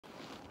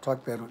チャ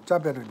ペル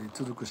に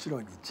続く白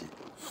い道、西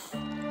郷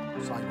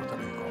輝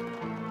彦。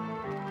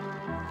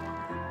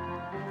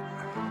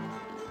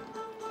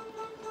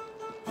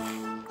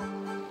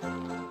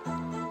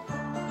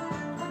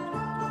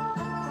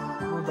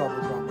僕はあ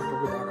んまり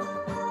得意じゃなかっ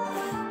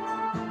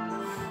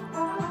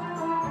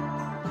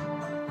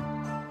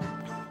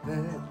た。ね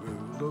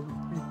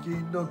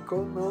え、のこ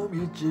の道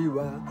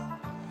は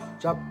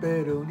チャ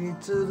ペルに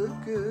続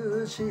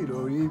く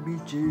白い道、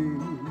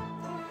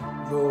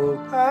野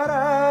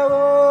原を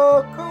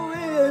越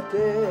えて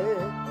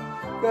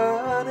鐘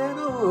の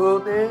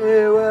音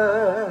は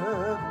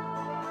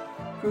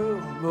雲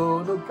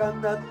の彼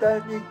方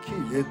に消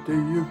えてゆ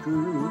く。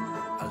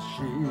明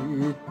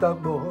日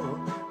も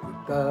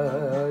二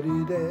人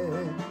で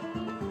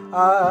歩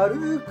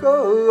こ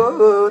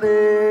うね。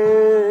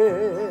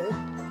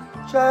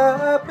チャ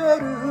ペ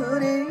ル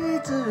に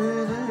続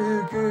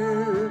く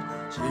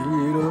白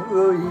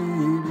い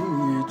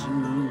道。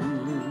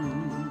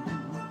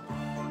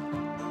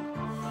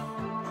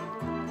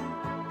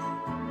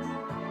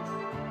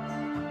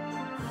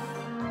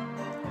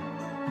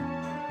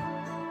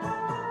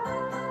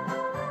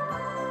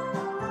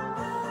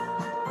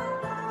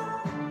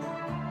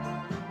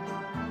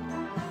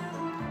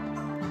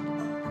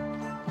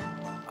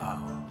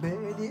雨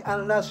に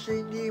嵐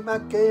に負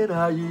け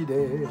ない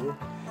で、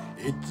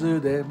いつ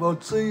でも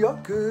強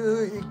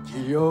く生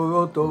き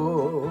よう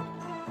と。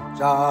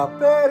チャ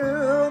ペ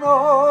ル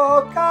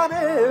の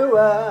鐘は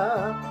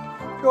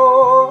今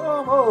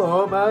日も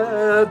ま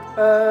た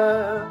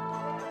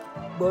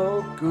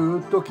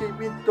僕と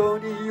君と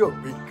に呼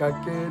びか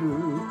ける。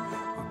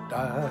二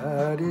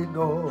人の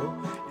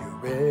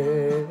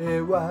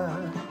夢は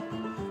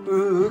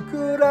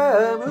膨ら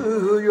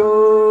むよ。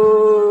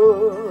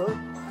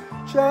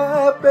チャ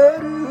ペ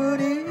ルに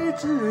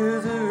続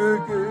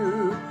く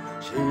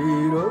白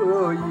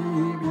い道。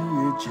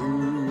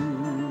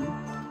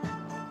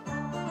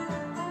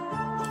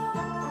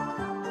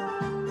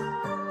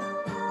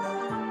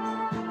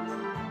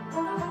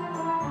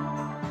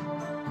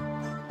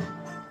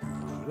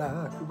暗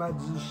く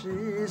貧し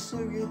す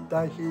ぎ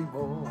た日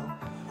も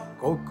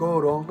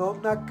心の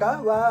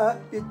中は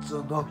い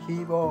つの日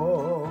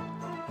も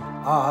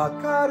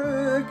明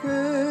る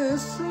く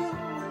澄ん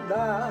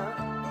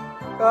だ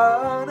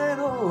鐘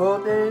の音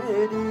に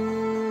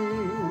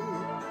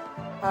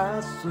明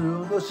日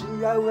の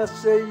幸せ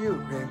夢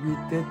見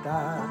てた。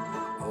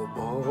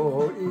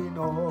思いの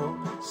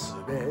す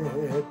べ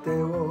て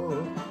を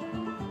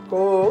込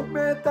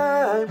めた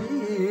道。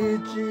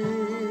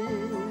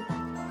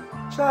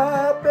チャ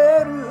ペ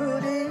ル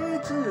に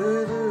続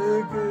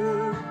く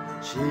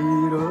白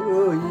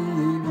い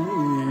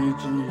道。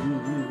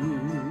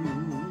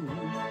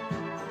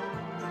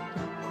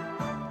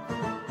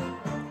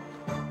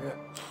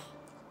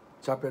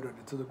チャペルに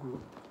続く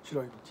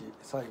白い道、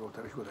西郷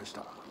輝彦でし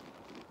た。